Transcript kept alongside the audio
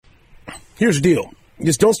Here's the deal.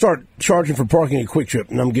 Just don't start charging for parking at Quick Trip,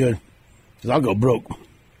 and I'm good. Because I'll go broke.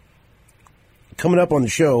 Coming up on the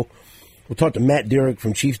show, we'll talk to Matt Derrick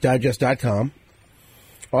from ChiefsDigest.com.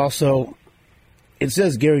 Also, it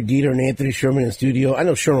says Gary Dieter and Anthony Sherman in the studio. I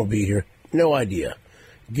know Sherman will be here. No idea.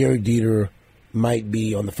 Gary Dieter might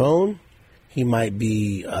be on the phone. He might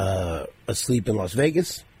be asleep in Las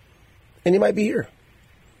Vegas. And he might be here.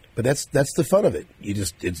 But that's the fun of it. You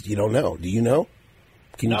don't know. Do you know?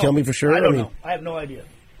 Can you tell me for sure? I don't know. I have no idea.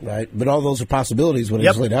 Right. But all those are possibilities when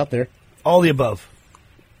it's laid out there. All the above.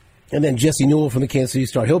 And then Jesse Newell from the Kansas City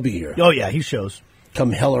Star. He'll be here. Oh, yeah. He shows.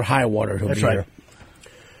 Come hell or high water, he'll be here.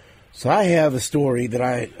 So I have a story that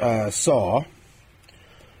I saw,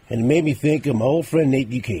 and it made me think of my old friend Nate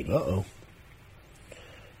Buchanan. Uh-oh.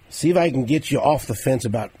 See if I can get you off the fence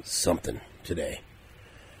about something today.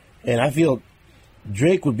 And I feel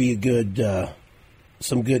Drake would be a good,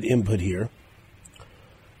 some good input here.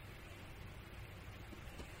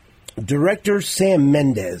 Director Sam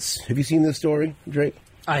Mendes. Have you seen this story, Drake?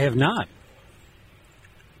 I have not.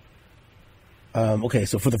 Okay,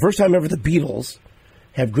 so for the first time ever, the Beatles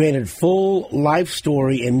have granted full life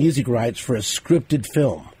story and music rights for a scripted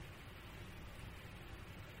film.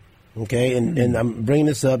 Okay, and I'm bringing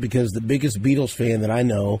this up because the biggest Beatles fan that I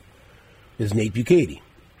know is Nate Buchanan.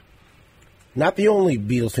 Not the only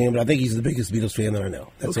Beatles fan, but I think he's the biggest Beatles fan that I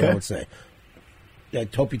know. That's what I would say. I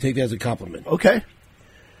hope you take that as a compliment. Okay.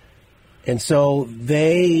 And so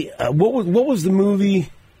they, what was the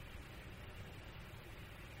movie?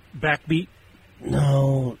 Backbeat?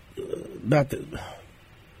 No, about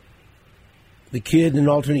the kid in an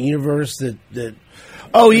alternate universe that.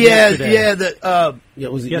 Oh yeah, Yesterday. yeah.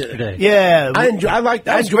 It was Yesterday. Yeah, I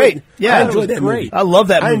enjoyed great. Yeah, I enjoyed that movie. I love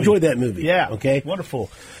that movie. I enjoyed that movie. Yeah. Okay.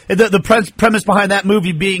 Wonderful. And the premise behind that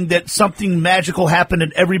movie being that something magical happened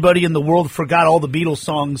and everybody in the world forgot all the Beatles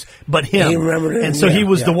songs but him. He remembered it, and so he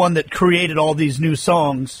was the one that created all these new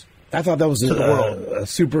songs. I thought that was a a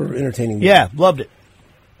super entertaining movie. Yeah, loved it.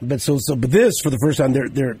 But but this for the first time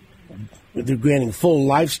they're granting full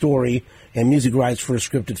life story and music rights for a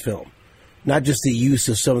scripted film. Not just the use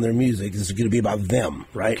of some of their music. This is going to be about them,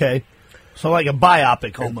 right? Okay. So like a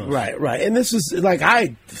biopic almost. Right. And this is like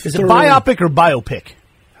Is it biopic or biopic?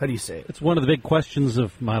 How do you say it? It's one of the big questions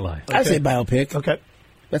of my life. I say biopic. Okay.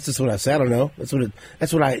 That's just what I say. I don't know. That's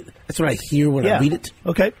what I hear when I read it.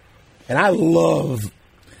 Okay. And I love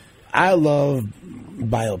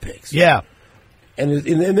biopics. Yeah. And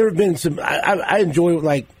there have been some. I enjoy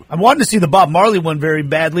like. I'm wanting to see the Bob Marley one very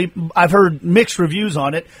badly. I've heard mixed reviews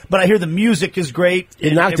on it, but I hear the music is great.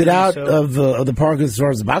 It knocked it out of the park as far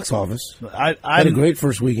as the box office. I had a great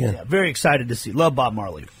first weekend. Yeah, very excited to see. Love Bob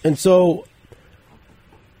Marley. And so,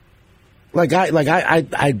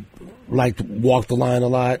 I liked Walk the Line a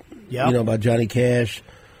lot. Yeah. You know, about Johnny Cash.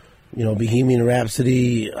 You know, Bohemian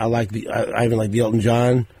Rhapsody. I even like the Elton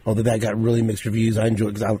John, although that got really mixed reviews. I enjoy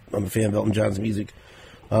it because I'm a fan of Elton John's music.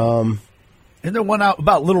 Isn't there one out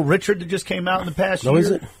about Little Richard that just came out in the past year? No,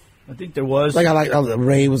 is it? I think there was.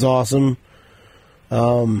 Ray was awesome. I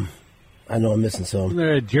know I'm missing some. Wasn't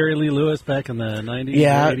there Jerry Lee Lewis back in the 90s,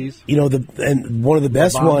 yeah, 80s? You know, and one of the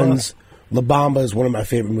best La Bamba. ones, La Bamba is one of my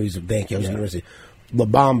favorite movies. Thank you, I was going to say. La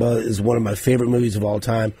Bamba is one of my favorite movies of all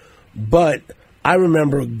time. But I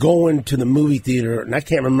remember going to the movie theater, and I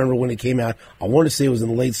can't remember when it came out. I want to say it was in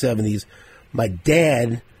the late 70s. My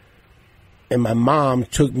dad and my mom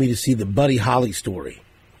took me to see the Buddy Holly story.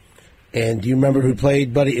 And do you remember who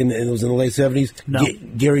played Buddy? It was in the late 70s? No.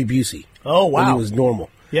 Gary Busey. Oh, wow. When he was normal.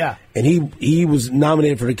 Yeah. And he was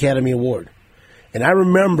nominated for the Academy Award. And I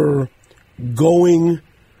remember going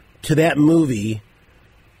to that movie,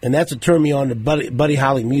 and that's what turned me on to Buddy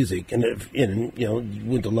Holly music. And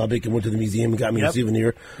went to Lubbock and went to the museum and got me a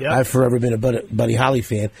souvenir. Yep. I've forever been a Buddy Holly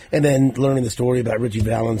fan. And then learning the story about Richie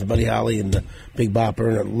Valens and Buddy Holly and the Big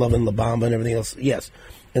Bopper and loving La Bamba and everything else. Yes.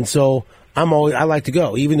 And so I like to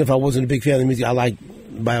go. Even if I wasn't a big fan of the music, I like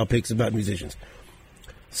biopics about musicians.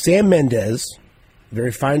 Sam Mendes,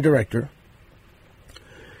 very fine director,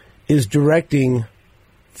 is directing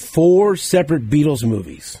 4 separate Beatles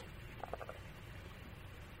movies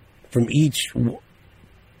from each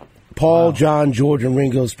Paul, John, George, and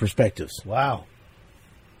Ringo's perspectives. Wow.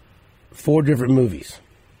 4 different movies.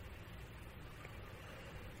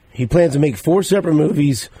 He plans to make 4 separate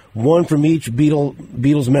movies, one from each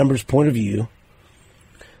Beatles member's point of view.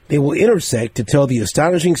 They will intersect to tell the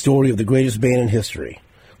astonishing story of the greatest band in history,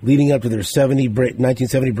 leading up to their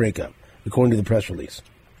 1970 breakup, according to the press release.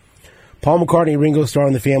 Paul McCartney and Ringo Starr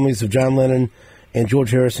and the families of John Lennon and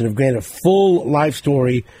George Harrison have granted full life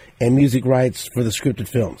story and music rights for the scripted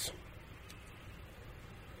films.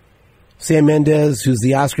 Sam Mendes, who's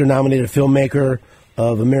the Oscar-nominated filmmaker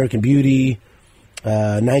of American Beauty,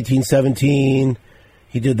 1917.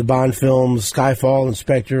 He did the Bond films, Skyfall,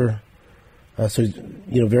 Inspector. So,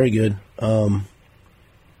 very good.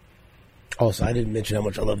 Also, I didn't mention how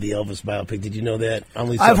much I love the Elvis biopic. Did you know that?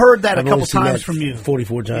 I've heard that a couple times from you.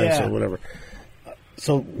 44 times or whatever.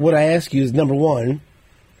 So what I ask you is, number one,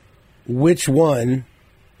 which one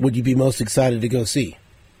would you be most excited to go see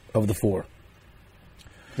of the four?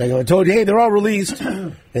 Like I told you, hey, they're all released.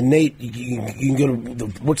 And Nate, you can go to,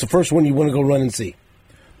 what's the first one you want to go run and see?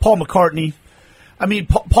 Paul McCartney. I mean,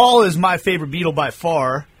 Paul is my favorite Beatle by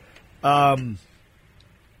far. I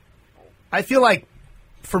feel like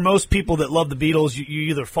for most people that love the Beatles, you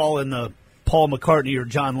either fall in the Paul McCartney or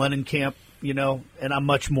John Lennon camp, and I'm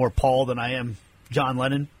much more Paul than I am John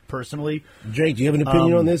Lennon, personally. Drake, do you have an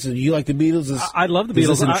opinion on this? Do you like the Beatles? I love the Beatles.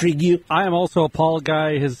 Does this intrigue you? I am also a Paul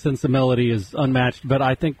guy. His sense of melody is unmatched, but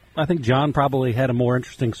I think John probably had a more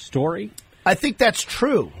interesting story. I think that's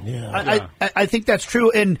true. Yeah. I think that's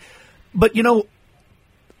true. But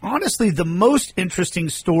honestly, the most interesting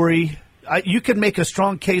story, you could make a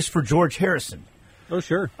strong case for George Harrison. Oh,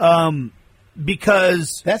 sure.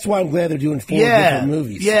 Because that's why I'm glad they're doing four different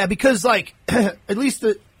movies. Yeah, because at least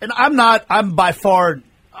I'm by far,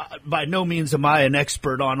 by no means am I an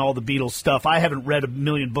expert on all the Beatles stuff. I haven't read a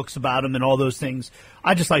million books about them and all those things.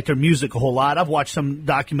 I just like their music a whole lot. I've watched some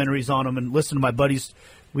documentaries on them and listened to my buddies.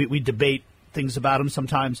 We debate things about them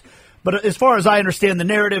sometimes. But as far as I understand the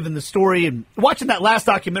narrative and the story, and watching that last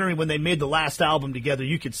documentary when they made the last album together,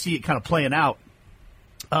 you could see it kind of playing out.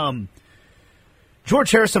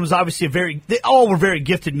 George Harrison was obviously they all were very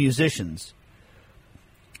gifted musicians.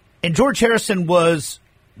 And George Harrison was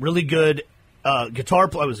really good guitar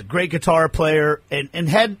player, was a great guitar player, and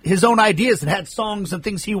had his own ideas and had songs and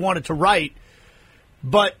things he wanted to write,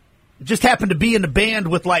 but just happened to be in the band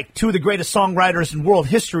with like two of the greatest songwriters in world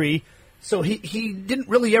history, so he didn't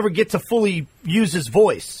really ever get to fully use his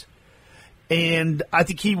voice. And I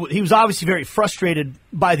think he was obviously very frustrated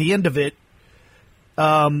by the end of it,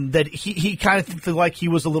 that he kind of felt like he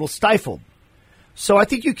was a little stifled. So I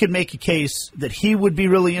think you could make a case that he would be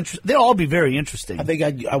really interesting. They'll all be very interesting. I think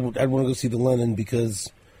I'd want to go see the Lennon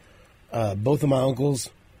because both of my uncles.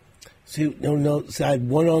 See, I had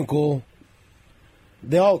one uncle.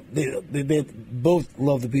 They both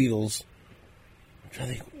love the Beatles. I'm trying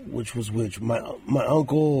to think which was which. My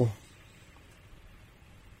uncle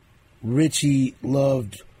Richie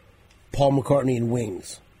loved Paul McCartney and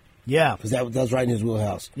Wings. Yeah, because that was right in his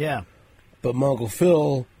wheelhouse. Yeah, but my Uncle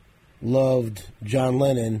Phil loved John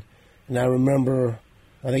Lennon, and I remember,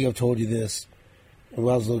 I think I've told you this, when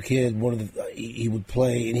I was a little kid, he would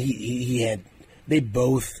play, and they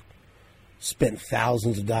both spent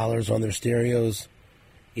thousands of dollars on their stereos.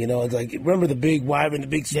 It's like, remember the big wire and the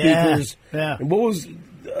big speakers? Yeah. And what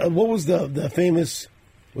was the famous,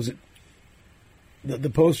 was it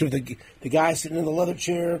the poster of the guy sitting in the leather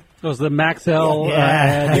chair? It was the Maxell.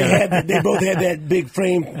 They both had that big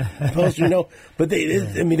frame poster, But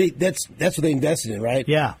that's what they invested in, right?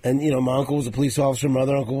 Yeah. And my uncle was a police officer, my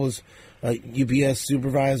other uncle was a UPS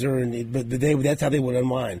supervisor, but that's how they would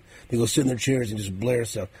unwind. They go sit in their chairs and just blare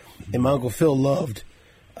stuff. And my Uncle Phil loved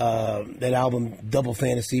that album Double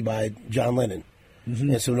Fantasy by John Lennon.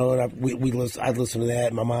 Mm-hmm. And so I'd listen to that,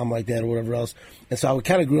 and my mom liked that or whatever else. And so I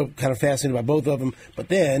kind of grew up kind of fascinated by both of them. But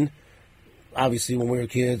then, obviously, when we were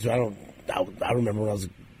kids, I remember when I was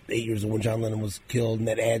 8 years old when John Lennon was killed, and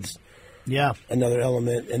that adds another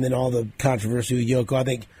element. And then all the controversy with Yoko. I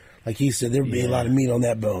think, like he said, there would be a lot of meat on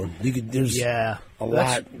that bone. There's a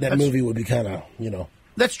lot. That movie would be kind of,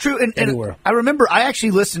 That's true. And everywhere. I remember I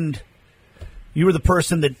actually listened. You were the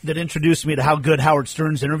person that introduced me to how good Howard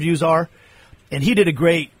Stern's interviews are. And he did a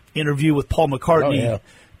great interview with Paul McCartney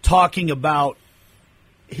talking about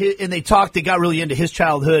they got really into his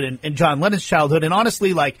childhood and John Lennon's childhood. And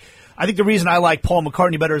honestly, I think the reason I like Paul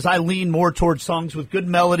McCartney better is I lean more towards songs with good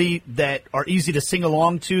melody that are easy to sing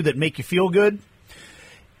along to, that make you feel good.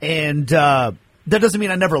 And that doesn't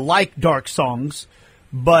mean I never like dark songs,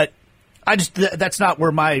 but that's not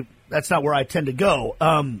where I tend to go.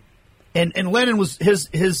 And Lennon was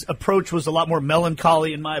his approach was a lot more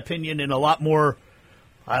melancholy, in my opinion, and a lot more,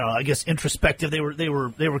 I don't know, I guess introspective. They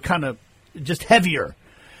were kind of just heavier.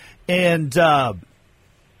 And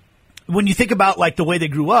when you think about the way they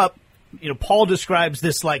grew up, Paul describes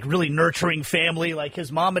this really nurturing family. Like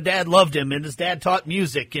his mom and dad loved him, and his dad taught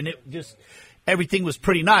music, and it just everything was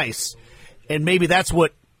pretty nice. And maybe that's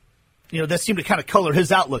what. That seemed to kind of color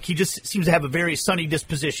his outlook. He just seems to have a very sunny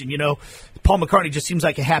disposition, Paul McCartney just seems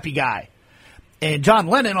like a happy guy. And John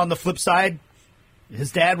Lennon, on the flip side,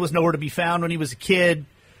 his dad was nowhere to be found when he was a kid.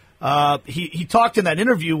 He talked in that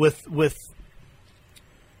interview with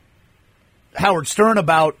Howard Stern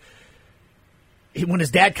about when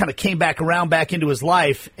his dad kind of came back into his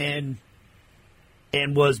life and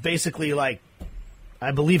was basically like,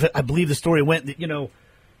 I believe the story went that,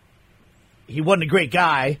 he wasn't a great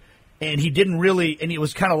guy, and he didn't really, and he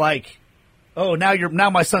was kind of like, oh, now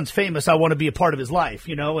my son's famous, I want to be a part of his life,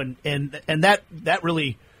 and that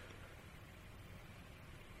really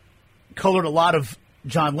colored a lot of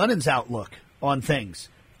John Lennon's outlook on things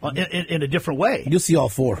in a different way. You'll see all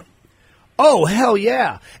four. Oh, hell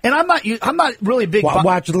yeah! And I'm not really big.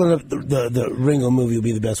 Watch the Ringo movie will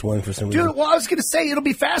be the best one for some reason. Dude, well, I was going to say it'll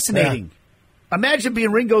be fascinating. Yeah. Imagine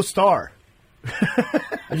being Ringo's star.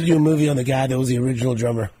 You do a movie on the guy that was the original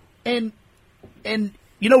drummer. And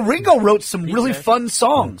Ringo wrote some really fun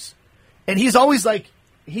songs, and he's always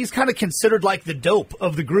he's kind of considered like the dope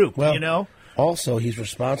of the group. Well, also he's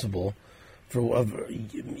responsible for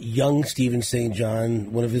young Stephen St.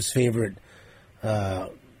 John, one of his favorite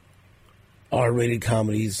R-rated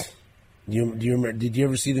comedies. Do you remember? Did you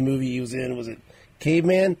ever see the movie he was in? Was it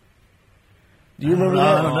Caveman? Do you remember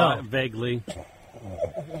that? No, vaguely.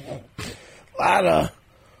 A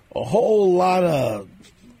whole lot of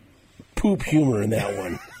poop humor in that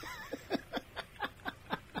one.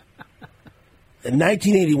 In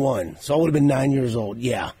 1981, so I would have been 9 years old.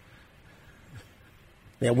 Yeah.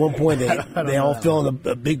 At one point, they all fell in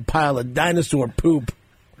a big pile of dinosaur poop.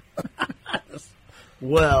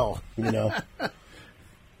 Well,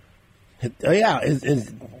 Oh, yeah.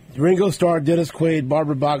 Ringo Starr, Dennis Quaid,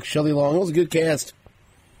 Barbara Bach, Shelley Long. It was a good cast.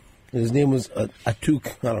 His name was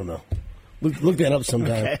Atuk. I don't know. Look that up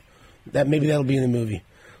sometime. Okay. Maybe that'll be in the movie.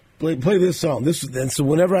 Play this song. So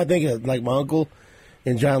whenever I think of like my uncle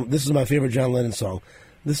and John, this is my favorite John Lennon song.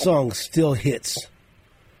 This song still hits.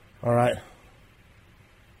 All right.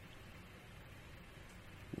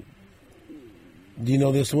 Do you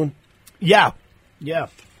know this one? Yeah.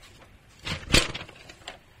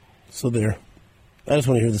 So there. I just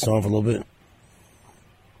want to hear the song for a little bit.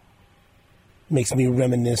 Makes me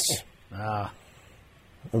reminisce about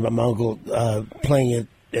my uncle playing it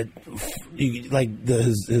at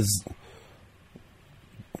his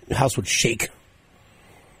house would shake.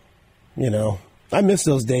 I miss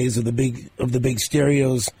those days of the big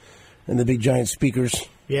stereos and the big giant speakers.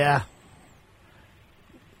 Yeah.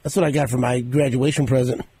 That's what I got for my graduation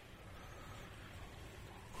present.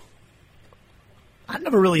 I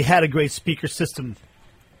never really had a great speaker system.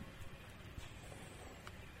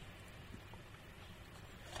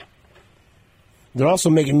 They're also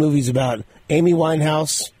making movies about Amy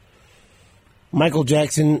Winehouse, Michael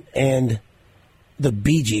Jackson, and the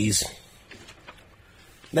Bee Gees.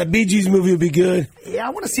 That Bee Gees movie would be good. Yeah, I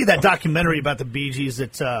want to see that documentary about the Bee Gees.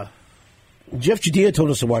 It's Jeff Judea told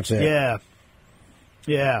us to watch that.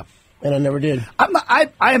 Yeah. And I never did. I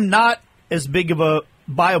am not as big of a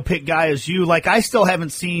biopic guy as you. Like, I still haven't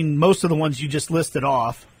seen most of the ones you just listed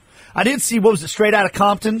off. I did see, what was it, Straight Outta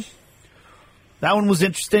Compton? That one was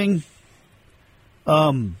interesting.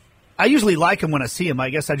 I usually like him when I see him. I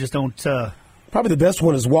guess I just don't. Probably the best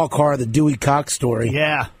one is Walk Hard, the Dewey Cox story.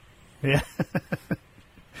 Yeah.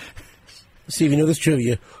 See if you know this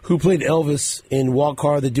trivia. Who played Elvis in Walk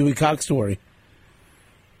Hard, the Dewey Cox story?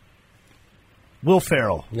 Will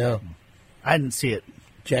Ferrell. No. I didn't see it.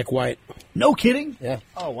 Jack White. No kidding? Yeah.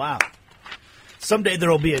 Oh, wow. Someday there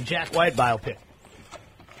will be a Jack White biopic.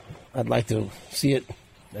 I'd like to see it.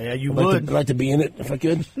 Yeah, you would. I'd like to be in it if I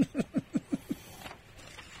could.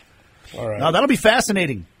 All right. Now, that'll be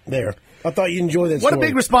fascinating. There. I thought you'd enjoy that What story. a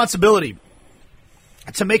big responsibility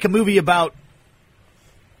to make a movie about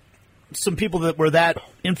some people that were that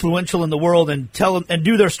influential in the world and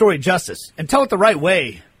do their story justice and tell it the right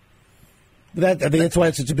way. I think that's why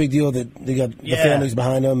it's such a big deal that they got the families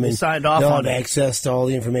behind them and signed off on on access to all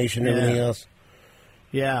the information and everything else.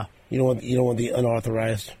 Yeah. You don't want the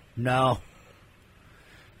unauthorized. No.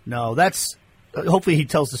 That's hopefully he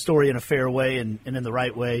tells the story in a fair way and in the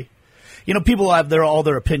right way. People have all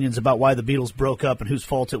their opinions about why the Beatles broke up and whose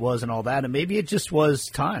fault it was and all that, and maybe it just was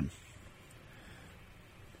time.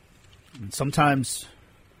 And sometimes,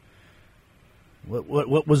 what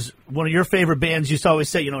was one of your favorite bands used to always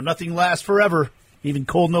say, nothing lasts forever, even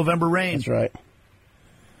cold November rain. That's right.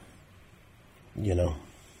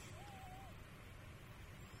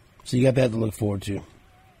 So you got that to look forward to.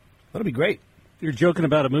 That'll be great. You're joking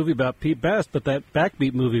about a movie about Pete Best, but that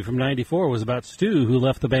Backbeat movie from '94 was about Stu, who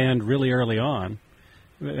left the band really early on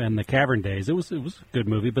in the Cavern days. It was a good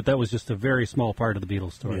movie, but that was just a very small part of the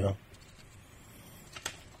Beatles story. Yeah.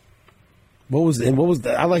 What was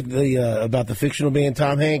I like the about the fictional band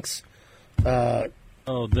Tom Hanks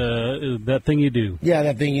Oh, That Thing You Do. Yeah,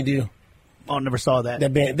 That Thing You Do. Oh, never saw that.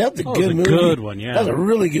 That band. That's a good movie. Good one, yeah. That was a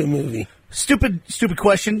really good movie. Stupid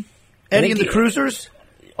question. Eddie and the Cruisers?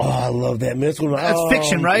 Oh, I love that. That's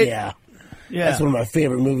fiction, right? Yeah. Yeah. That's one of my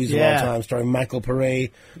favorite movies of all time, starring Michael Pare,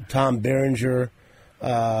 Tom Berenger.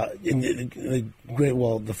 The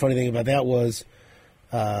funny thing about that was,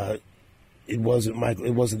 it wasn't Michael.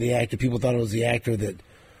 It wasn't the actor. People thought it was the actor that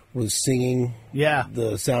was singing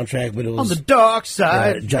the soundtrack, but it was On the Dark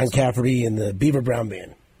Side. John Cafferty and the Beaver Brown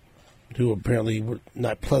Band, who apparently were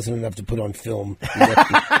not pleasant enough to put on film.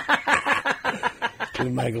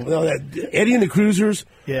 Michael, Eddie and the Cruisers.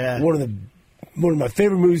 Yeah, one of my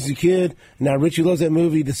favorite movies as a kid. Now Richie loves that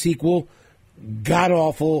movie. The sequel, god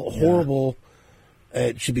awful, horrible.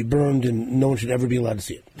 It should be burned, and no one should ever be allowed to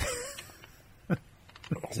see it.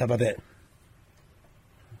 So how about that?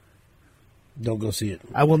 Don't go see it.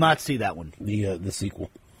 I will not see that one. The sequel.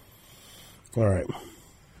 All right.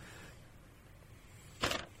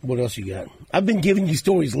 What else you got? I've been giving you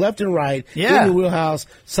stories left and right. Yeah. In the wheelhouse.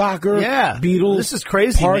 Soccer. Yeah. Beatles. This is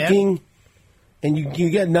crazy, parking, man. And you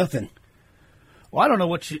got nothing. Well, I don't know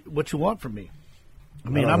what you want from me. I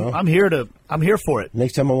mean, I'm here for it.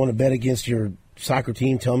 Next time I want to bet against your soccer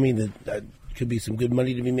team, tell me that could be some good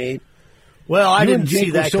money to be made. Well, I didn't see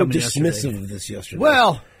that coming yesterday. You were so dismissive yesterday. of this yesterday.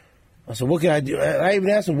 Well, I said, what can I do? I even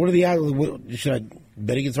asked him, what are the odds? Should I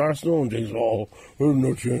bet against Arsenal? And James, there's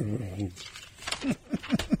no chance.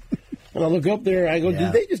 And I look up there, I go,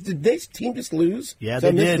 did this team just lose? Yeah, so they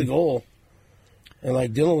I missed did. the goal. And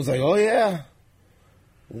Dylan was like, oh yeah,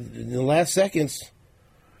 in the last seconds.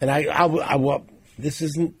 And this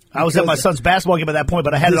isn't. I was at my son's basketball game at that point,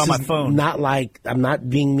 but I had it on my phone. Not like I'm not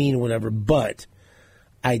being mean or whatever, but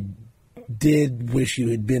I did wish you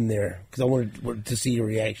had been there because I wanted to see your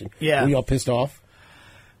reaction. Yeah, were you all pissed off?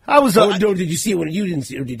 I was. Did you see it when you didn't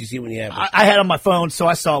see, or did you see it when you happened? I had it on my phone, so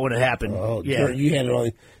I saw it when it happened. Oh, yeah, you had it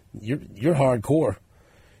on. You're hardcore.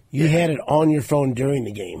 You had it on your phone during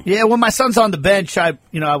the game. Yeah, when my son's on the bench, I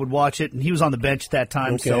would watch it, and he was on the bench at that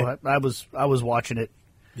time, so I was watching it.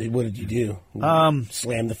 What did you do?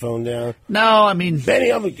 Slam the phone down? No, I mean,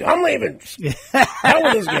 Benny, I'm leaving. Hell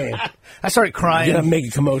with this game. I started crying. Did I make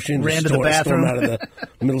a commotion? Ran to the bathroom. Storm out of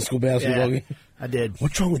the middle school basketball game. I did.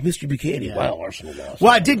 What's wrong with Mr. Buchanan? Yeah. Wow, Arsenal lost.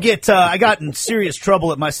 Well, I did get. I got in serious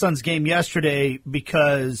trouble at my son's game yesterday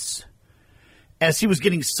because, as he was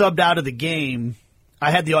getting subbed out of the game, I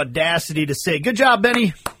had the audacity to say, "Good job,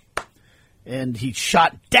 Benny," and he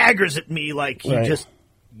shot daggers at me like he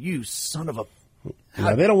you son of a.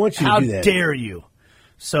 They don't want you to do that. How dare you?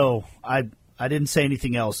 So I didn't say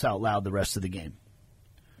anything else out loud the rest of the game.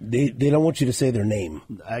 They don't want you to say their name.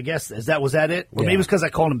 I guess was that it? Or maybe it's because I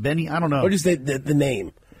called him Benny. I don't know. Or just the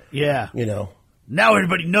name. Yeah. Now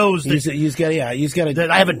everybody knows that, you just gotta that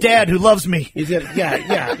I have a dad who loves me. You just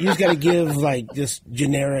gotta give just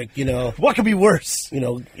generic, What could be worse?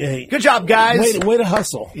 Hey, good job, guys. Way to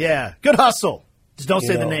hustle. Yeah, good hustle. Just don't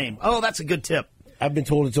say the name. Oh, that's a good tip. I've been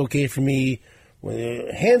told it's okay for me.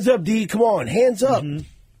 Hands up, D. Come on, hands up.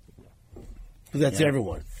 Because that's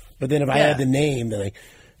everyone. But then if I add the name, they're like,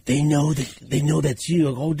 they know that's you.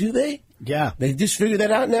 I go, oh, do they? Yeah. They just figured that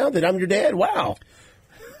out now that I'm your dad. Wow.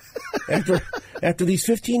 After these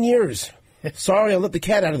 15 years, sorry, I let the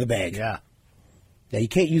cat out of the bag. Yeah. Now you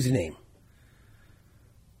can't use a name.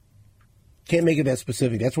 Can't make it that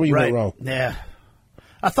specific. That's where you went wrong. Yeah.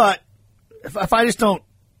 I thought if I just don't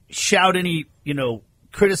shout any,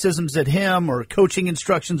 criticisms at him or coaching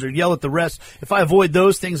instructions or yell at the rest, if I avoid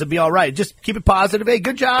those things, it'd be all right. Just keep it positive. Hey,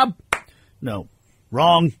 good job. No.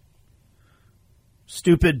 Wrong.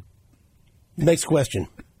 Stupid. Next question.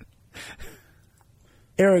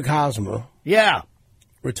 Eric Hosmer. Yeah.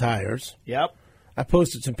 Retires. Yep. I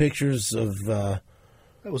posted some pictures of... that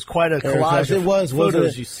was quite a collage. It was,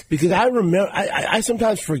 photos. Wasn't it? Because I remember... I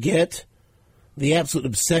sometimes forget the absolute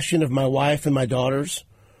obsession of my wife and my daughters.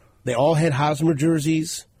 They all had Hosmer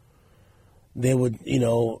jerseys. They would,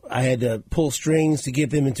 I had to pull strings to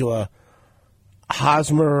get them into a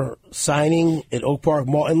Hosmer signing at Oak Park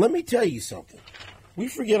Mall. And let me tell you something. We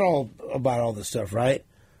forget all about all this stuff, right?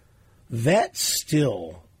 That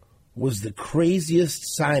still was the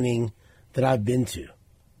craziest signing that I've been to.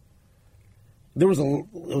 It was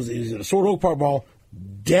a sort of Oak Park Mall,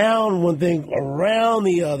 down one thing, around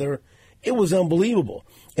the other. It was unbelievable.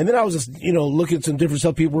 And then I was just, looking at some different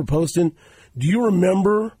stuff people were posting. Do you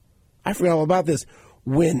remember? I forgot all about this.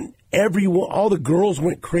 When all the girls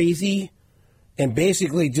went crazy and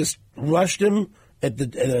basically just rushed him at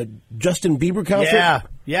the Justin Bieber concert.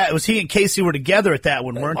 Yeah. It was he and Casey were together at that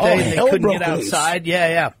one, weren't they? They couldn't get outside. Loose.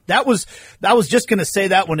 Yeah. That was just going to say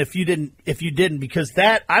that one if you didn't because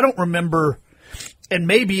that I don't remember and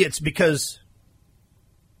maybe it's because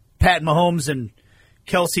Pat Mahomes and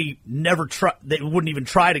Kelsey they wouldn't even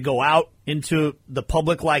try to go out into the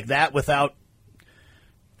public like that without.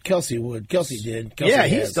 Kelsey would. Kelsey did.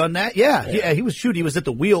 He's done that. Yeah. He was He was at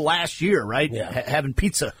the wheel last year, right? Yeah. Having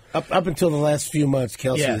pizza. Up until the last few months,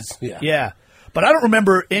 Kelsey's. Yeah. But I don't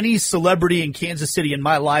remember any celebrity in Kansas City in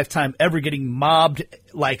my lifetime ever getting mobbed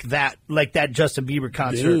like that Justin Bieber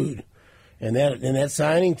concert. Dude. And that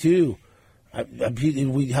signing, too.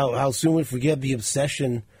 How soon we forget the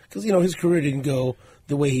obsession. Because, his career didn't go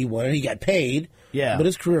the way he wanted. He got paid. Yeah. But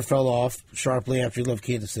his career fell off sharply after he left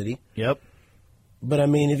Kansas City. Yep. But,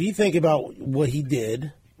 if you think about what he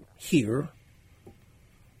did here,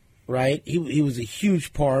 right, he was a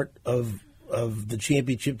huge part of the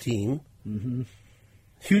championship team. Mm-hmm.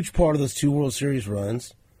 Huge part of those 2 World Series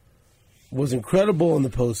runs. Was incredible in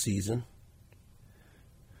the postseason.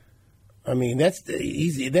 That's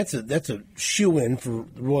a shoe-in for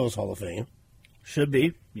the Royals Hall of Fame. Should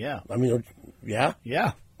be, yeah. Yeah?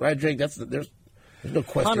 Yeah. Right, Drake, there's no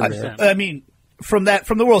question 100%. there. From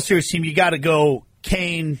the World Series team, you got to go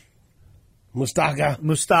Kane,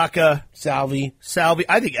 Mustaka, Salvi.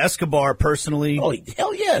 I think Escobar personally. Oh,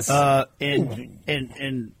 hell yes.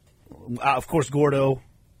 And of course Gordo.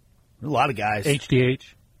 A lot of guys.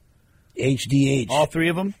 HDH. All 3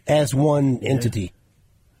 of them as one entity.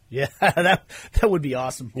 Yeah, that would be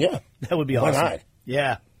awesome. Yeah, that would be why awesome. Not?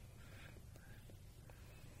 Yeah.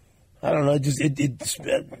 I don't know.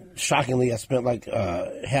 Shockingly, I spent like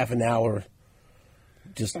half an hour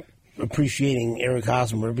just appreciating Eric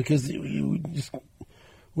Hosmer because we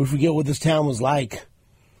forget what this town was like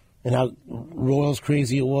and how Royals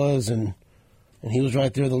crazy it was, and he was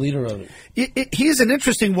right there, the leader of it. He's an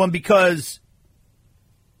interesting one because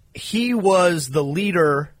he was the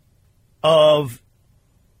leader of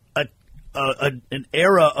an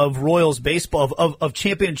era of Royals baseball, of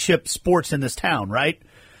championship sports in this town, right?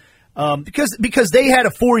 Because they had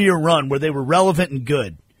a 4-year run where they were relevant and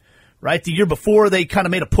good, right? The year before, they kind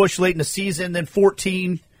of made a push late in the season. Then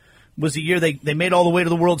 14 was the year they made all the way to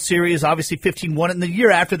the World Series. Obviously, 15 won it. And the year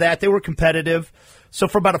after that, they were competitive. So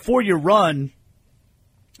for about a 4-year run,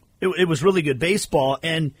 it was really good baseball.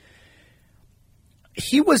 And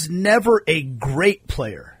he was never a great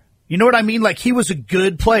player. You know what I mean? Like, he was a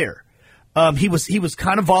good player. He was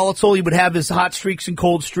kind of volatile. He would have his hot streaks and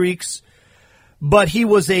cold streaks. But he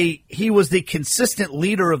was the consistent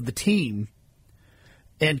leader of the team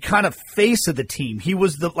and kind of face of the team. He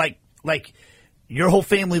was the like your whole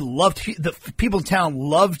family loved the people in town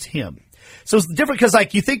loved him. So it's different because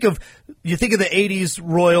you think of the 80s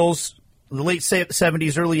Royals, the late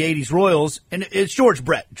 70s, early 80s Royals, and it's George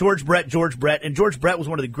Brett, and George Brett was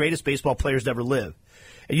one of the greatest baseball players to ever live.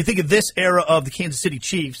 And you think of this era of the Kansas City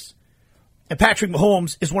Chiefs, and Patrick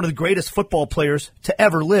Mahomes is one of the greatest football players to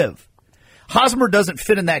ever live. Hosmer doesn't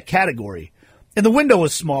fit in that category. And the window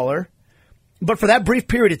was smaller, but for that brief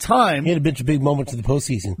period of time... He had a bunch of big moments in the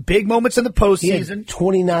postseason. Big moments in the postseason. He had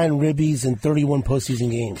 29 ribbies in 31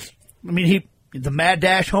 postseason games. I mean, the mad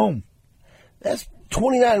dash home. That's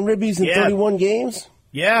 29 ribbies in 31 games?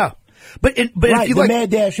 Yeah. But right, if you the mad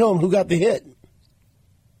dash home, who got the hit?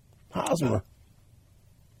 Hosmer.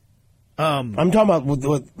 I'm talking about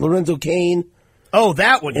with Lorenzo Cain. Oh,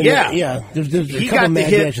 that one, yeah. There's a couple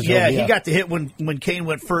mad dashes home. He got the hit when Kane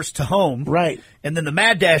went first to home. Right. And then the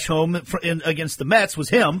mad dash home against the Mets was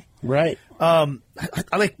him. Right. But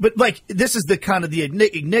this is the kind of the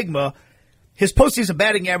enigma. His postseason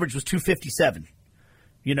batting average was .257,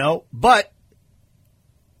 but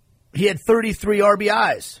he had 33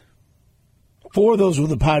 RBIs. 4 of those were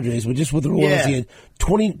the Padres, but just with the Royals, he had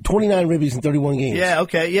 29 ribbies in 31 games. Yeah,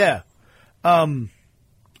 okay, yeah. And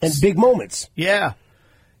big moments. Yeah.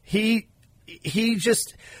 He is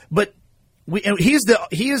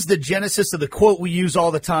the genesis of the quote we use all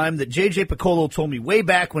the time that J.J. Piccolo told me way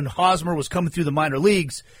back when Hosmer was coming through the minor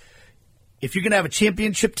leagues. If you're going to have a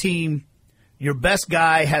championship team, your best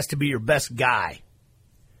guy has to be your best guy.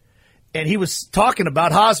 And he was talking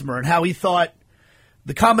about Hosmer and how he thought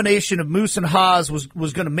the combination of Moose and Hos was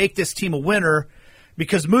going to make this team a winner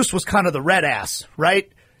because Moose was kind of the red ass,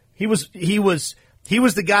 right? He was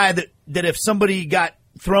the guy that if somebody got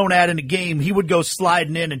thrown at in a game, he would go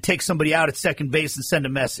sliding in and take somebody out at second base and send a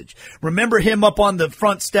message. Remember him up on the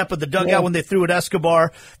front step of the dugout when they threw at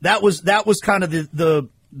Escobar? That was kind of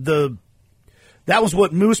that was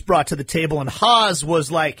what Moose brought to the table, and Hos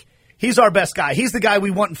was like, he's our best guy. He's the guy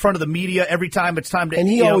we want in front of the media every time it's time to and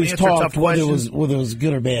he always answer talked tough questions. Whether it was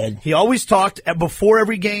good or bad. He always talked before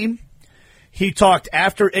every game. He talked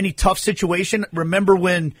after any tough situation. Remember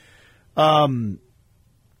when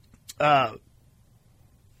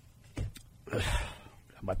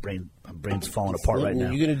My brain's falling apart right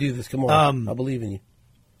now. You're going to do this. Come on. I believe in you.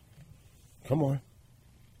 Come on.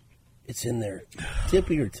 It's in there. Tip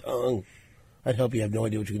of your tongue. I'd help you. I have no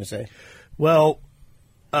idea what you're going to say. Well,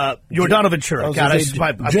 Giordano Ventura. God,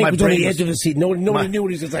 my brain on the edge of his seat. Nobody knew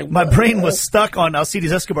what he was like. My brain was stuck on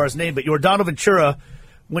Alcides Escobar's name, but Giordano Ventura,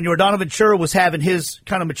 when Giordano Ventura was having his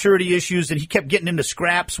kind of maturity issues and he kept getting into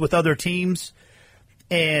scraps with other teams,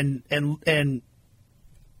 and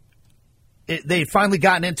they finally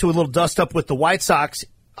gotten into a little dust up with the White Sox.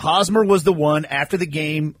 Hosmer was the one after the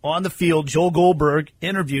game on the field. Joel Goldberg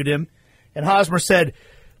interviewed him, and Hosmer said,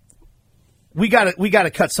 "We got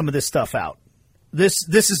to cut some of this stuff out. This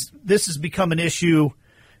has become an issue,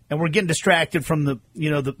 and we're getting distracted from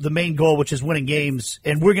the main goal, which is winning games,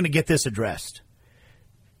 and we're going to get this addressed."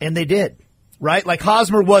 And they did, right? Like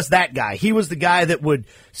Hosmer was that guy. He was the guy that would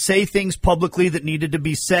say things publicly that needed to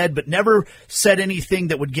be said, but never said anything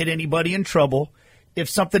that would get anybody in trouble. If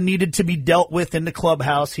something needed to be dealt with in the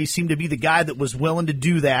clubhouse, he seemed to be the guy that was willing to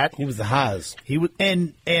do that. He was the Haas. He was,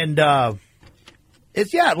 and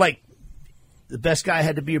it's like. The best guy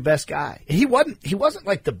had to be your best guy. He wasn't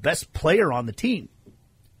like the best player on the team.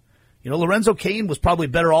 Lorenzo Cain was probably a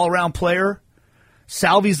better all-around player.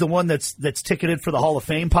 Salvi's the one that's ticketed for the Hall of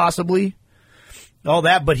Fame, possibly. All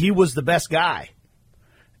that, but he was the best guy.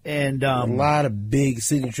 And a lot of big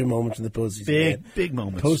signature moments in the postseason. Big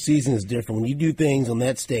moments. Postseason is different. When you do things on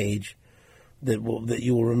that stage that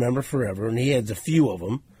you will remember forever, and he has a few of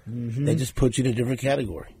them, that just puts you in a different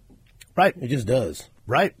category. Right. It just does.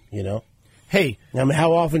 Right. Hey. I mean,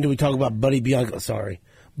 how often do we talk about Buddy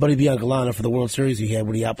Biancalana for the World Series he had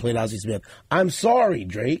when he outplayed Ozzie Smith? I'm sorry,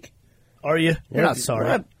 Drake. Are you? You're not sorry.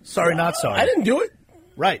 Not sorry. I didn't do it.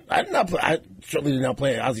 Right. I certainly did not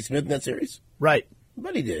play Ozzie Smith in that series. Right.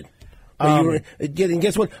 Buddy did. And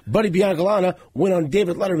guess what? Buddy Biancalana went on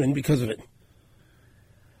David Letterman because of it.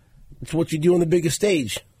 It's what you do on the biggest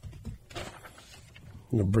stage.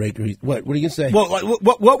 Break. What are you going to say? Well,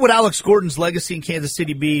 what would Alex Gordon's legacy in Kansas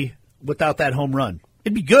City be without that home run?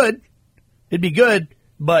 It'd be good,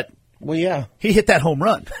 but yeah, he hit that home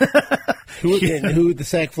run. Who hit the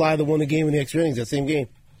sac fly that won the game in the extra innings that same game?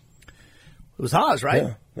 It was Haas, right?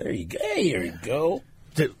 Yeah. There you go. There you go.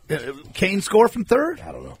 Did Kane score from third?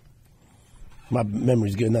 I don't know. My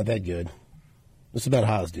memory's good, not that good. It's about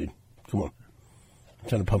Haas, dude. Come on. I'm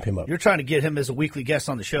trying to pump him up. You're trying to get him as a weekly guest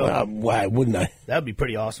on the show. Why wouldn't I? That'd be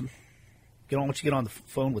pretty awesome. Why don't you get on the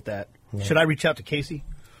phone with that? Yeah. Should I reach out to Casey?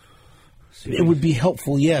 It would be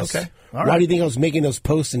helpful, yes. Okay. All right. Why do you think I was making those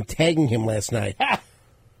posts and tagging him last night?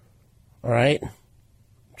 All right.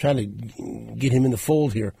 Trying to get him in the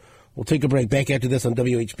fold here. We'll take a break. Back after this on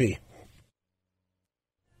WHP.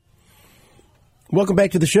 Welcome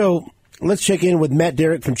back to the show. Let's check in with Matt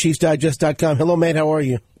Derrick from ChiefsDigest.com. Hello, Matt. How are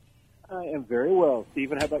you? I am very well.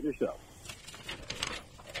 Stephen, how about yourself?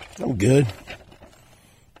 I'm good.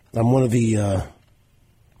 I'm one of the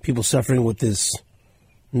people suffering with this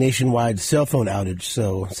nationwide cell phone outage,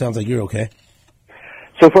 so it sounds like you're okay.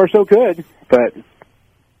 So far, so good, but if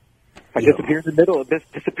I disappear in the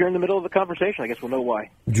middle of the conversation, I guess we'll know why.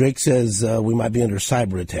 Drake says we might be under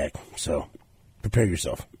cyber attack, so prepare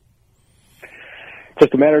yourself.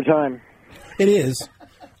 Just a matter of time. It is.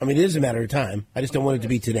 I mean, it is a matter of time. I just don't want it to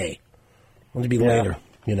be today. I want it to be later,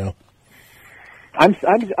 I'm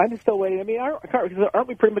still waiting. I mean, aren't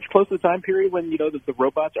we pretty much close to the time period when the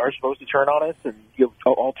robots are supposed to turn on us and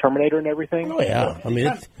all Terminator and everything? Oh yeah, I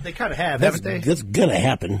mean they kind of have, haven't they? That's gonna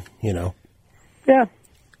happen, Yeah.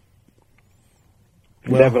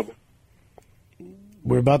 Well,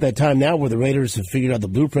 we're about that time now where the Raiders have figured out the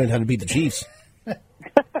blueprint how to beat the Chiefs.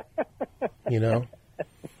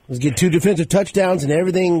 Let's get 2 defensive touchdowns and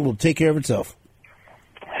everything will take care of itself.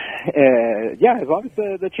 As long as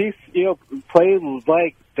the Chiefs, play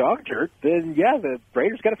like dog dirt, then the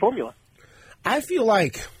Raiders got a formula. I feel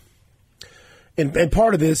like, and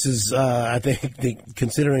part of this is, I think,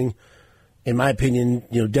 considering, in my opinion,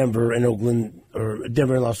 Denver and Oakland, or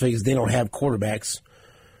Denver and Las Vegas, they don't have quarterbacks,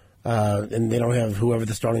 and they don't have whoever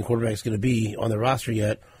the starting quarterback is going to be on their roster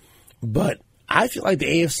yet. But I feel like the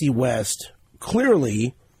AFC West,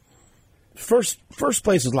 clearly, first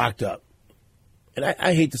place is locked up. And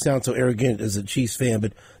I hate to sound so arrogant as a Chiefs fan,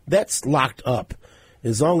 but that's locked up.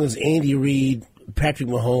 As long as Andy Reid, Patrick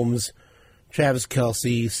Mahomes, Travis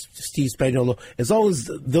Kelce, Steve Spagnuolo, as long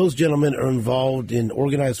as those gentlemen are involved in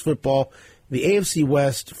organized football, the AFC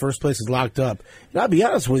West, first place is locked up. And I'll be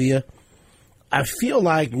honest with you, I feel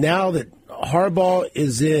like now that Harbaugh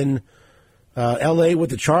is in L.A. with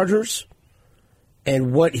the Chargers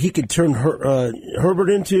and what he could turn Herbert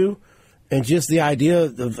into, and just the idea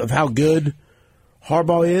of how good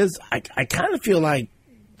Harbaugh is, I kind of feel like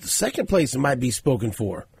second place might be spoken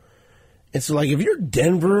for. And so, like, if you're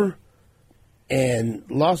Denver and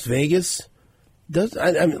Las Vegas, look,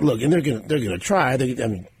 and they're gonna try.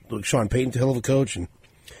 Look, Sean Payton's a hell of a coach, and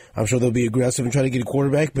I'm sure they'll be aggressive and try to get a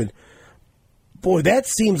quarterback. But boy, that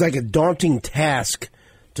seems like a daunting task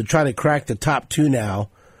to try to crack the top two now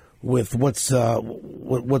with what's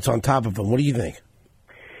on top of them. What do you think?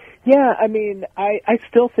 Yeah, I mean, I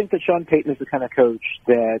still think that Sean Payton is the kind of coach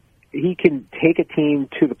that he can take a team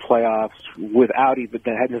to the playoffs without even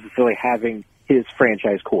necessarily having his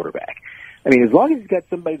franchise quarterback. I mean, as long as he's got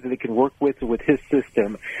somebody that he can work with his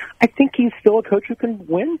system, I think he's still a coach who can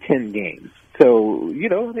win 10 games. So,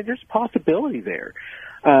 there's a possibility there.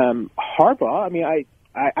 Harbaugh, I mean, I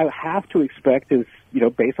have to expect is,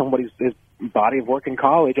 based on what his body of work in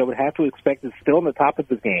college, I would have to expect is still in the top of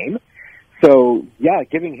his game. So, yeah,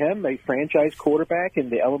 giving him a franchise quarterback and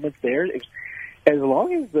the elements there, as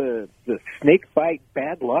long as the snake bite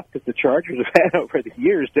bad luck that the Chargers have had over the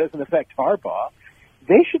years doesn't affect Harbaugh,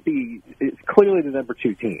 they should be clearly the number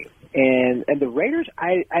 2 team. And the Raiders,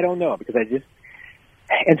 I don't know, because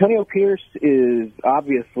Antonio Pierce is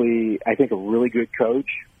obviously, I think, a really good coach,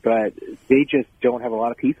 but they just don't have a lot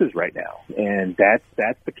of pieces right now. And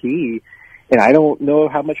that's the key. And I don't know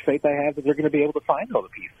how much faith I have that they're going to be able to find all the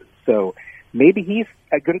pieces. So maybe he's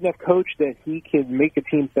a good enough coach that he can make the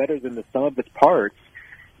team better than the sum of its parts.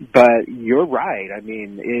 But you're right. I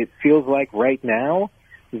mean, it feels like right now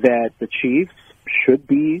that the Chiefs should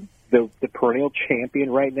be the perennial champion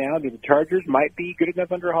right now. I mean, the Chargers might be good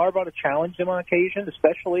enough under Harbaugh to challenge them on occasion,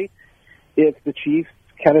 especially if the Chiefs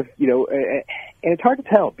kind of, and it's hard to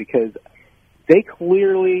tell because they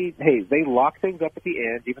clearly, they lock things up at the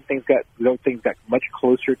end. Even things got much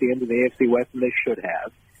closer at the end of the AFC West than they should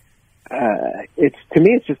have.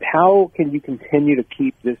 It's just how can you continue to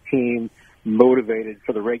keep this team motivated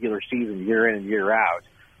for the regular season year in and year out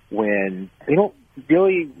when they don't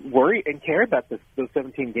really worry and care about those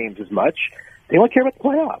 17 games as much. They only care about the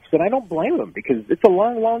playoffs, and I don't blame them because it's a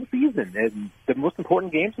long, long season, and the most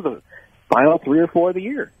important games are the final 3 or 4 of the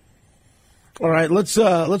year. All right, let's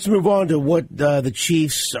move on to what the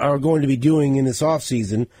Chiefs are going to be doing in this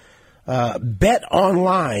offseason. Bet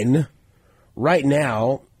Online right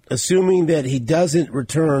now, assuming that he doesn't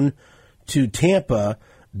return to Tampa,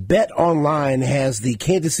 Bet Online has the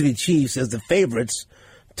Kansas City Chiefs as the favorites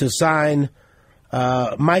to sign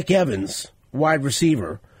Mike Evans, wide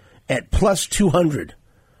receiver, at plus 200.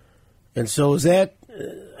 And so is that,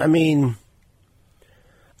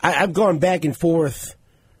 I've gone back and forth.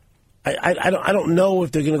 I don't know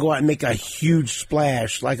if they're going to go out and make a huge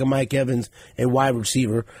splash like a Mike Evans and wide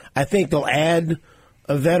receiver. I think they'll add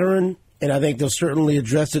a veteran, and I think they'll certainly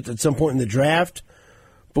address it at some point in the draft.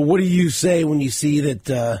 But what do you say when you see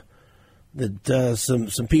that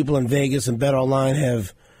some people in Vegas and Bet Online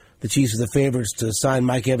have the Chiefs as the favorites to sign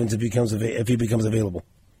Mike Evans if he becomes available?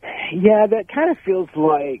 Yeah, that kind of feels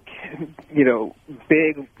like,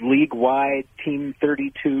 big league-wide Team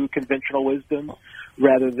 32 conventional wisdom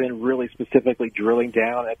rather than really specifically drilling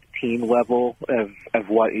down at the team level of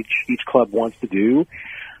what each club wants to do.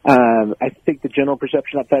 I think the general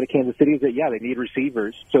perception outside of Kansas City is that, they need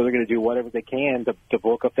receivers, so they're going to do whatever they can to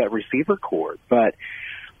bulk up that receiver corps. But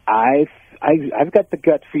I've got the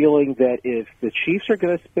gut feeling that if the Chiefs are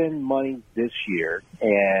going to spend money this year,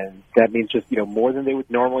 and that means just more than they would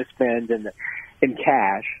normally spend in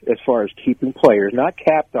cash as far as keeping players, not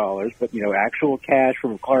cap dollars, but actual cash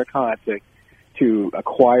from Clark Hunt to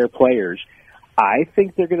acquire players, I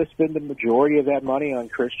think they're going to spend the majority of that money on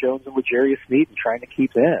Chris Jones and L'Jarius Sneed trying to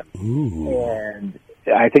keep them. Ooh. And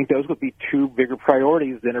I think those would be 2 bigger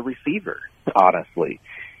priorities than a receiver, honestly.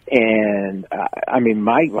 And,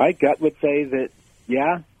 my gut would say that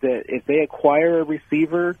if they acquire a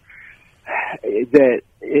receiver, that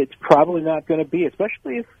it's probably not going to be,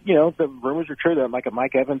 especially if, the rumors are true that like a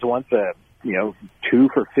Mike Evans wants a, 2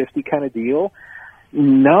 for $50 kind of deal.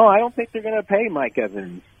 No, I don't think they're going to pay Mike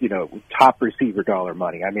Evans, top receiver dollar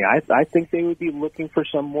money. I think they would be looking for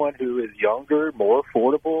someone who is younger, more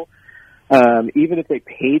affordable. Even if they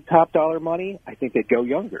paid top dollar money, I think they'd go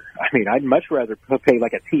younger. I'd much rather pay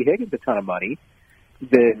like a T. Higgins a ton of money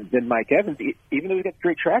than Mike Evans, even though he's got a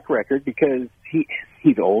great track record because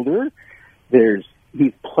he's older.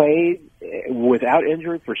 He's played without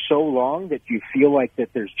injury for so long that you feel like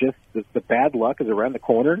that there's just the bad luck is around the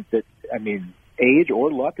corner. Age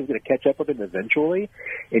or luck is going to catch up with him eventually,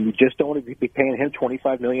 and you just don't want to be paying him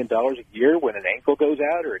 $25 million a year when an ankle goes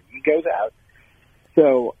out or a knee goes out.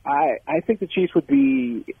 So I think the Chiefs would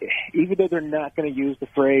be, even though they're not going to use the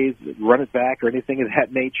phrase run it back or anything of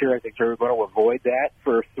that nature, I think they're going to avoid that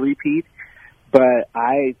for a three-peat. But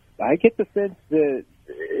I get the sense that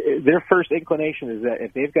their first inclination is that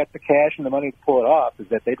if they've got the cash and the money to pull it off, is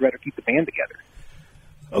that they'd rather keep the band together.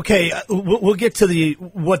 Okay, we'll get to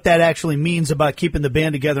what that actually means about keeping the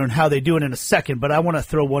band together and how they do it in a second, but I want to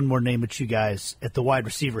throw one more name at you guys at the wide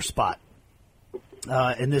receiver spot.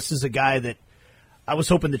 And this is a guy that I was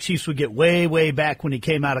hoping the Chiefs would get way, way back when he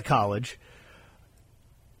came out of college.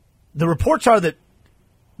 The reports are that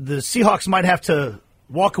the Seahawks might have to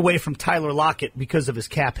walk away from Tyler Lockett because of his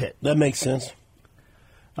cap hit. That makes sense.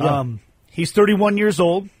 Yeah. He's 31 years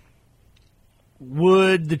old.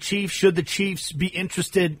 Should the Chiefs be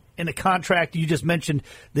interested in a contract? You just mentioned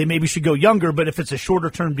they maybe should go younger, but if it's a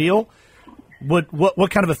shorter-term deal, what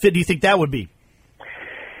kind of a fit do you think that would be?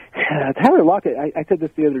 Tyler Lockett, I said this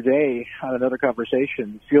the other day on another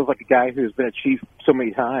conversation, feels like a guy who's been a Chief so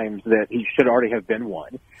many times that he should already have been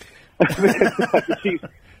one. The Chiefs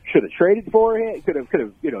should have traded for him, could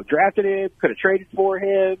have drafted him, could have traded for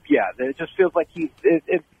him. Yeah, it just feels like he's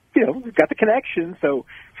got the connection, so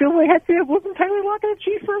feels like wasn't Tyler Lockett a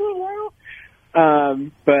Chief for a little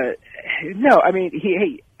while? But no, I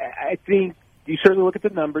mean, I think you certainly look at the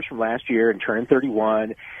numbers from last year and turning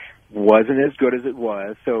 31, wasn't as good as it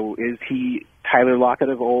was. So is he Tyler Lockett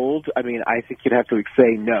of old? I mean, I think you'd have to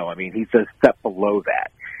say no. I mean, he's a step below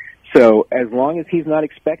that. So as long as he's not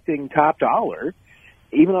expecting top dollar,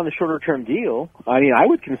 even on a shorter-term deal, I mean, I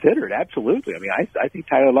would consider it, absolutely. I mean, I think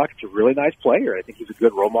Tyler Lockett's a really nice player. I think he's a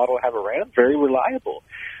good role model to have around, very reliable.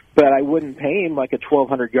 But I wouldn't pay him like a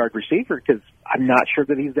 1,200-yard receiver because I'm not sure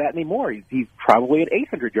that he's that anymore. He's probably an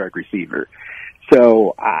 800-yard receiver.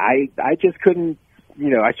 So I just couldn't,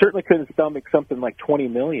 I certainly couldn't stomach something like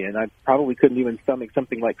 $20 million. I probably couldn't even stomach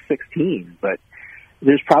something like 16. But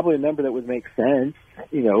there's probably a number that would make sense,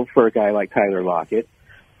 for a guy like Tyler Lockett.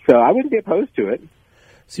 So I wouldn't be opposed to it.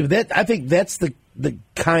 See, I think that's the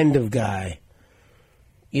kind of guy,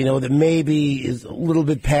 that maybe is a little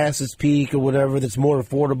bit past his peak or whatever, that's more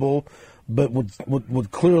affordable, but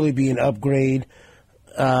would clearly be an upgrade.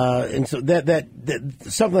 And so that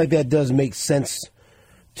something like that does make sense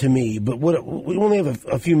to me. But we only have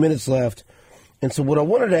a few minutes left, and so what I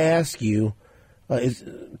wanted to ask you is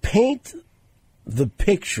paint the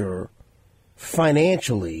picture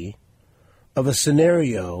financially of a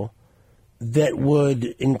scenario that would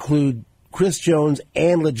include Chris Jones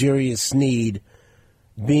and L'Jarius Sneed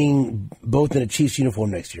being both in a Chiefs uniform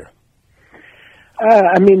next year.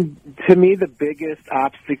 I mean, to me, the biggest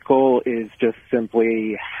obstacle is just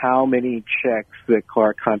simply how many checks that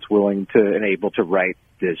Clark Hunt's willing to and able to write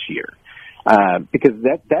this year. Because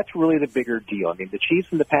that's really the bigger deal. I mean, the Chiefs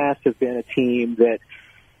in the past have been a team that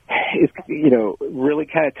is, really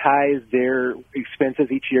kind of ties their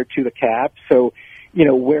expenses each year to the cap. So,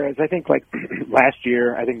 whereas I think like last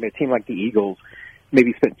year, I think a team like the Eagles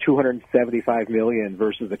maybe spent $275 million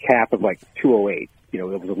versus a cap of like 208. It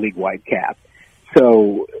was a league-wide cap.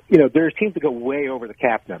 So, there's teams that go way over the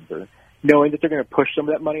cap number, knowing that they're going to push some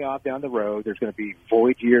of that money off down the road. There's going to be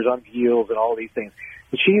void years on deals and all these things.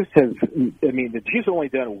 The Chiefs have only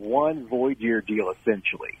done one void year deal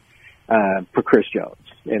essentially for Chris Jones.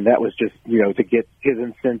 And that was just, to get his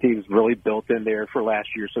incentives really built in there for last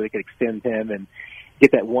year so they could extend him and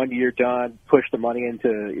get that 1 year done, push the money into,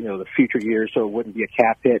 the future years so it wouldn't be a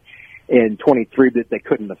cap hit in 23 that they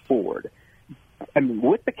couldn't afford. I mean,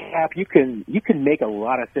 with the cap, you can make a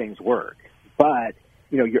lot of things work, but,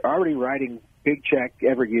 you're already writing big check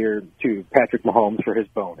every year to Patrick Mahomes for his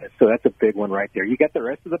bonus. So that's a big one right there. You got the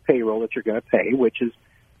rest of the payroll that you're going to pay, which is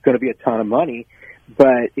going to be a ton of money.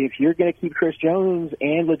 But if you're going to keep Chris Jones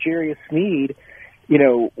and L'Jarius Sneed,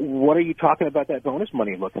 what are you talking about that bonus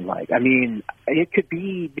money looking like? I mean, it could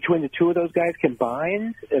be between the two of those guys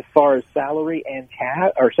combined as far as salary and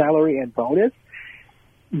cap or salary and bonus,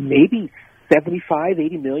 maybe 75,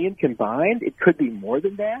 80 million combined. It could be more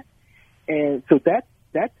than that. And so that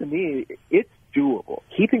to me, it's doable.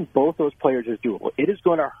 Keeping both those players is doable. It is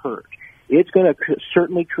going to hurt. It's going to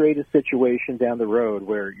certainly create a situation down the road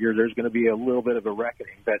where there's going to be a little bit of a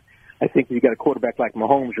reckoning. But I think if you got a quarterback like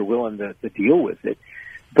Mahomes, you're willing to deal with it.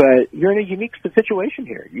 But you're in a unique situation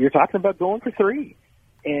here. You're talking about going for 3.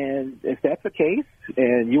 And if that's the case,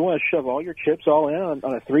 and you want to shove all your chips all in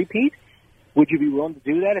on a 3-peat, would you be willing to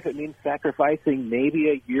do that if it means sacrificing maybe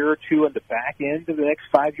a year or two on the back end of the next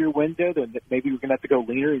 5-year window? Then maybe we're going to have to go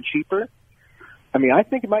leaner and cheaper. I mean, I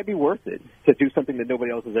think it might be worth it to do something that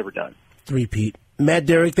nobody else has ever done. 3-peat. Matt,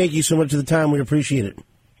 Derrick, thank you so much for the time. We appreciate it.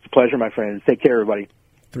 It's a pleasure, my friends. Take care, everybody.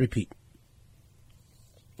 3-peat.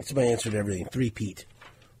 That's my answer to everything. 3-peat.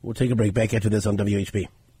 We'll take a break. Back after this on WHB.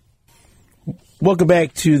 Welcome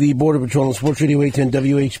back to the Border Patrol on Sports Radio 810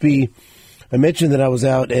 WHB. I mentioned that I was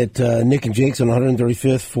out at Nick and Jake's on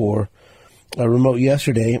 135th for remote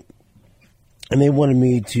yesterday, and they wanted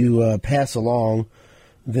me to pass along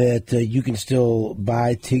that you can still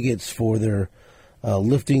buy tickets for their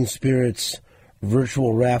Lifting Spirits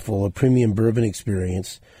virtual raffle, a premium bourbon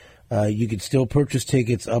experience. You can still purchase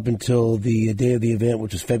tickets up until the day of the event,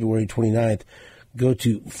 which is February 29th. Go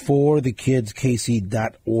to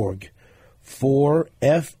forthekidskc.org.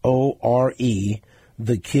 F-O-R-E,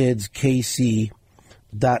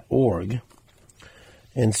 thekidskc.org.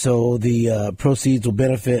 And so the proceeds will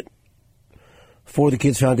benefit For the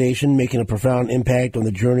Kids Foundation, making a profound impact on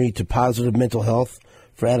the journey to positive mental health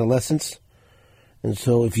for adolescents. And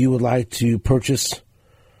so if you would like to purchase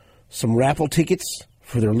some raffle tickets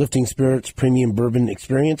for their Lifting Spirits Premium Bourbon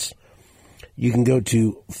Experience, you can go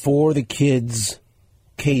to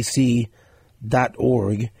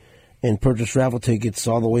forthekidskc.org and purchase raffle tickets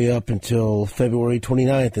all the way up until February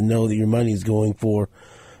 29th and know that your money is going for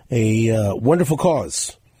a wonderful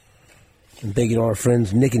cause. And thank you to our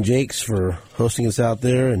friends Nick and Jakes for hosting us out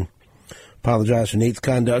there, and apologize for Nate's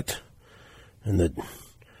conduct and the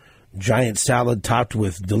giant salad topped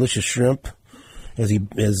with delicious shrimp as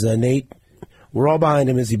Nate, we're all behind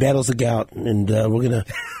him as he battles the gout, and we're going to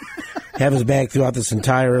have his back throughout this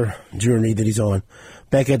entire journey that he's on.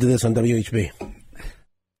 Back into this on WHB.